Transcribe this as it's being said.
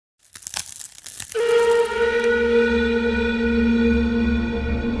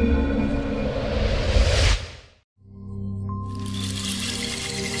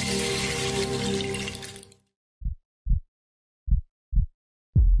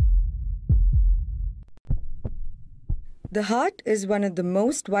The heart is one of the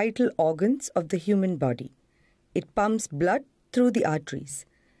most vital organs of the human body. It pumps blood through the arteries.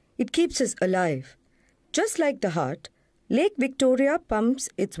 It keeps us alive. Just like the heart, Lake Victoria pumps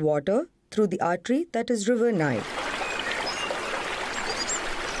its water through the artery that is River Nile.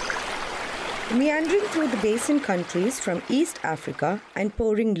 Meandering through the basin countries from East Africa and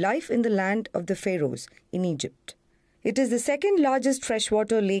pouring life in the land of the pharaohs in Egypt. It is the second largest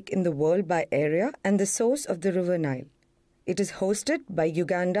freshwater lake in the world by area and the source of the River Nile. It is hosted by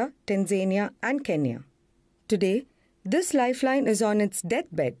Uganda, Tanzania, and Kenya. Today, this lifeline is on its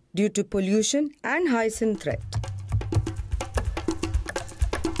deathbed due to pollution and hyacinth threat.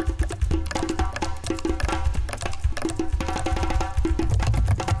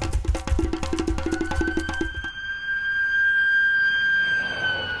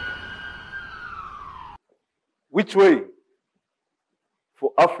 Which way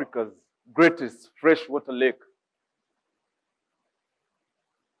for Africa's greatest freshwater lake?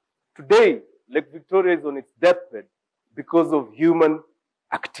 Today, Lake Victoria is on its deathbed because of human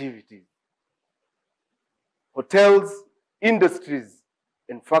activities. Hotels, industries,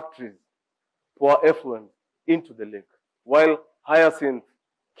 and factories pour effluent into the lake, while hyacinth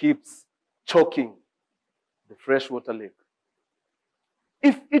keeps choking the freshwater lake.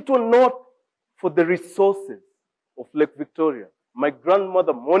 If it were not for the resources of Lake Victoria, my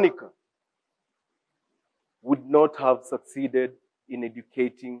grandmother Monica would not have succeeded in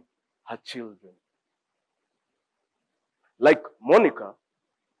educating her children. Like Monica,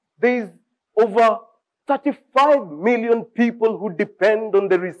 there is over 35 million people who depend on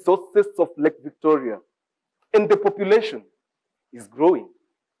the resources of Lake Victoria, and the population is growing.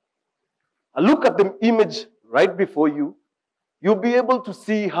 A look at the image right before you, you'll be able to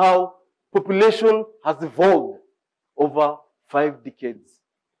see how population has evolved over 5 decades.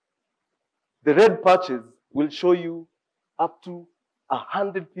 The red patches will show you up to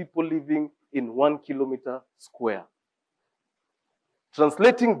 100 people living in 1 kilometer square.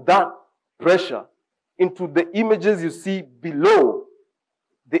 Translating that pressure into the images you see below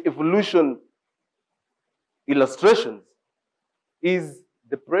the evolution illustrations is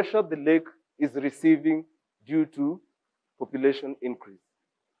the pressure the lake is receiving due to population increase,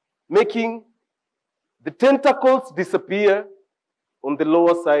 making the tentacles disappear on the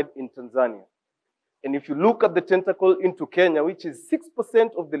lower side in Tanzania. And if you look at the tentacle into Kenya, which is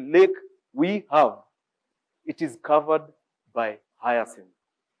 6% of the lake we have, it is covered by hyacinth.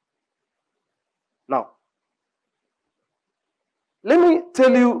 Now, let me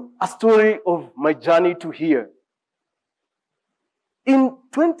tell you a story of my journey to here. In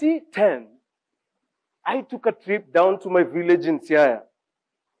 2010, I took a trip down to my village in Siaya,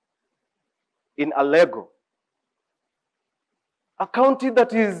 in Alego, a county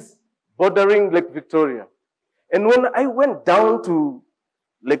that is bordering Lake Victoria. And when I went down to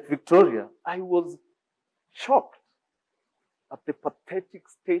Lake Victoria, I was shocked at the pathetic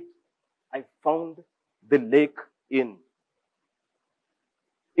state I found the lake in.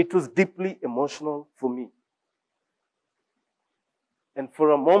 It was deeply emotional for me. And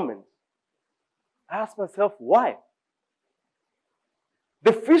for a moment, I asked myself, why?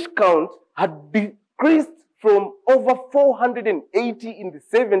 The fish count had decreased from over 480 in the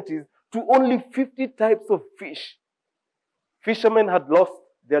 70s to only 50 types of fish. Fishermen had lost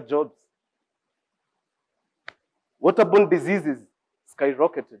their jobs. Waterborne diseases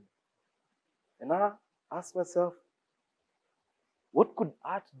skyrocketed. And I asked myself, what could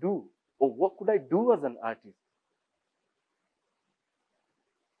art do? Or what could I do as an artist?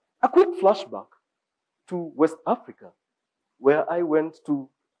 A quick flashback to West Africa, where I went to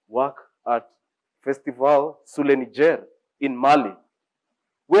work at Festival Sule Niger in Mali,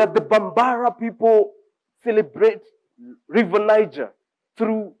 where the Bambara people celebrate River Niger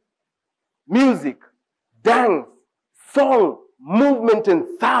through music, dance, song, movement, and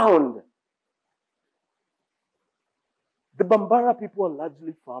sound. The Bambara people are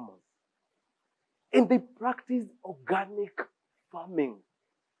largely farmers, and they practice organic farming,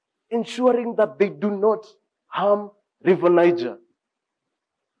 ensuring that they do not harm River Niger.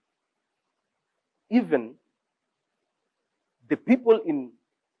 Even the people in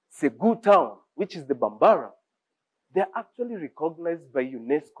Segu town, which is the Bambara, they are actually recognized by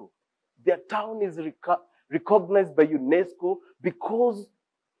UNESCO. Their town is recognized by UNESCO because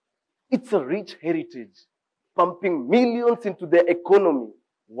it's a rich heritage, pumping millions into their economy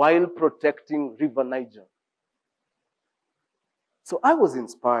while protecting River Niger. So I was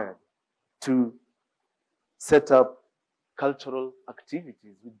inspired to set up cultural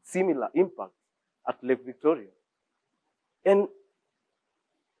activities with similar impact at Lake Victoria. And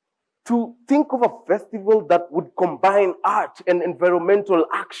to think of a festival that would combine art and environmental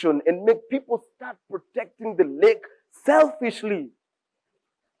action and make people start protecting the lake selfishly.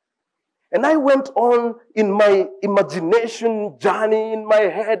 And I went on in my imagination journey in my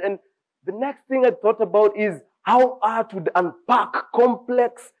head, and the next thing I thought about is how art would unpack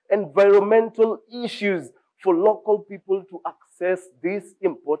complex environmental issues for local people to access this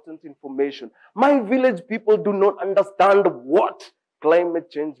important information. My village people do not understand what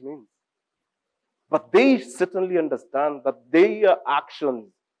climate change means, but they certainly understand that their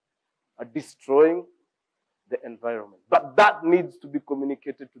actions are destroying the environment. But that needs to be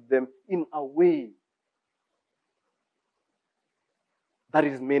communicated to them in a way that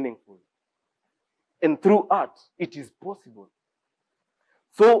is meaningful. And through art, it is possible.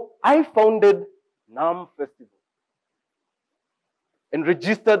 So I founded NAAM Festival and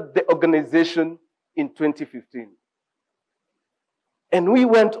registered the organization in 2015. And we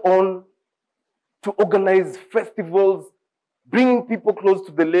went on to organize festivals, bringing people close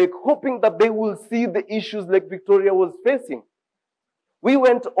to the lake, hoping that they will see the issues Lake Victoria was facing. We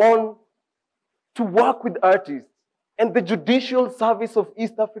went on to work with artists and the Judicial Service of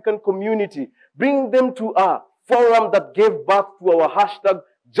East African Community, bringing them to a forum that gave birth to our hashtag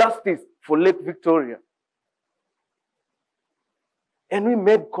Justice for Lake Victoria. And we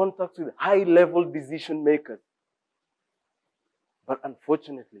made contact with high-level decision makers. But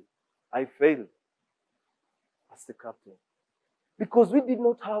unfortunately, I failed as the captain because we did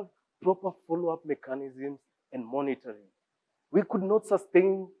not have proper follow-up mechanisms and monitoring. We could not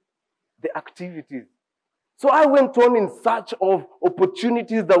sustain the activities. So I went on in search of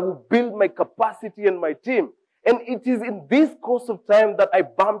opportunities that would build my capacity and my team. And it is in this course of time that I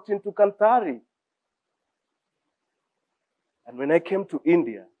bumped into Kanthari. And when I came to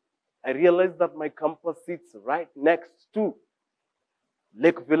India, I realized that my campus sits right next to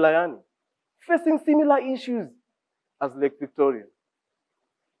Lake Vilayani, facing similar issues as Lake Victoria.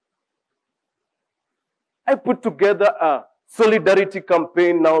 I put together a solidarity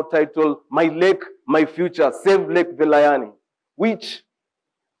campaign now titled My Lake, My Future, Save Lake Vilayani, which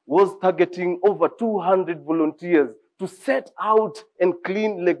was targeting over 200 volunteers to set out and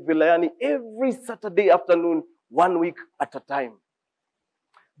clean Lake Vilayani every Saturday afternoon, 1 week at a time.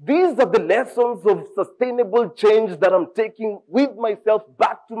 These are the lessons of sustainable change that I'm taking with myself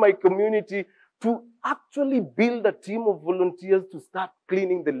back to my community to actually build a team of volunteers to start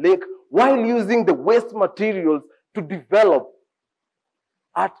cleaning the lake while using the waste materials to develop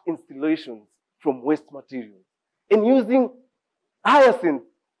art installations from waste materials and using hyacinth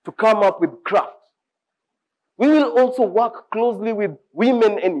to come up with craft. We will also work closely with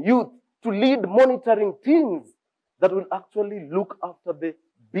women and youth to lead monitoring teams that will actually look after the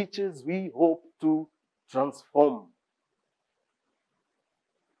beaches we hope to transform.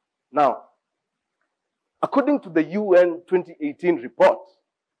 Now, according to the UN 2018 report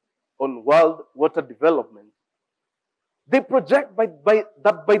on world water development, they project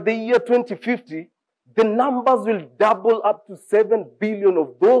that by the year 2050, the numbers will double up to 7 billion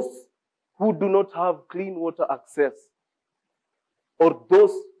of those who do not have clean water access, or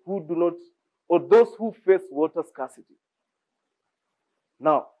those who face water scarcity.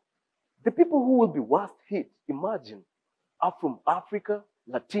 Now, the people who will be worst hit, imagine, are from Africa,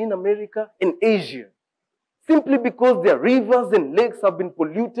 Latin America, and Asia, simply because their rivers and lakes have been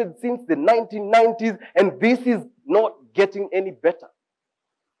polluted since the 1990s, and this is not getting any better.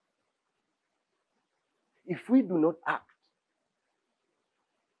 If we do not act,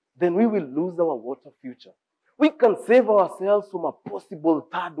 then we will lose our water future. We can save ourselves from a possible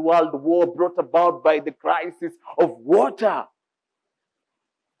third world war brought about by the crisis of water.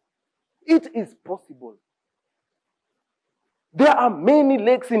 It is possible. There are many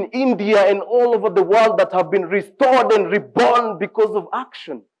lakes in India and all over the world that have been restored and reborn because of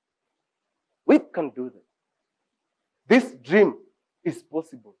action. We can do that. This dream is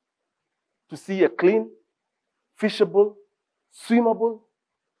possible. To see a clean, fishable, swimmable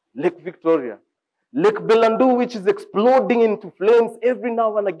Lake Victoria. Lake Belandu, which is exploding into flames every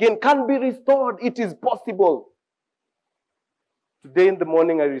now and again, can be restored. It is possible. Today in the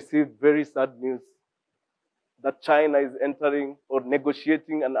morning, I received very sad news that China is entering or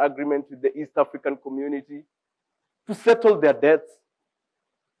negotiating an agreement with the East African community to settle their debts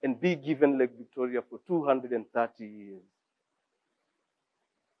and be given Lake Victoria for 230 years.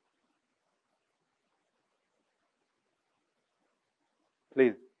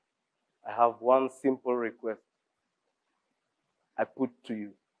 Please, I have one simple request I put to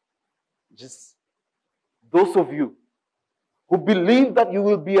you. Just those of you who believe that you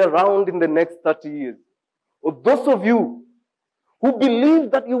will be around in the next 30 years, or those of you who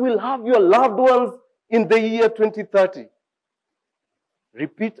believe that you will have your loved ones in the year 2030.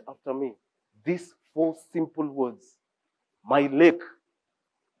 Repeat after me these 4 simple words. My lake,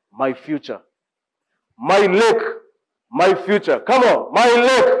 my future. My lake, my future. Come on. My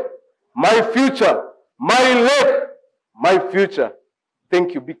lake, my future. My lake, my future.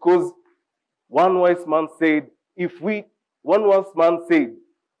 Thank you. Because one wise man said,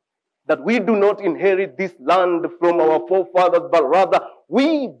 that we do not inherit this land from our forefathers, but rather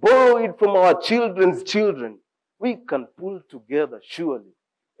we borrow it from our children's children. We can pull together surely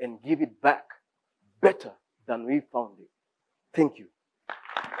and give it back better than we found it. Thank you.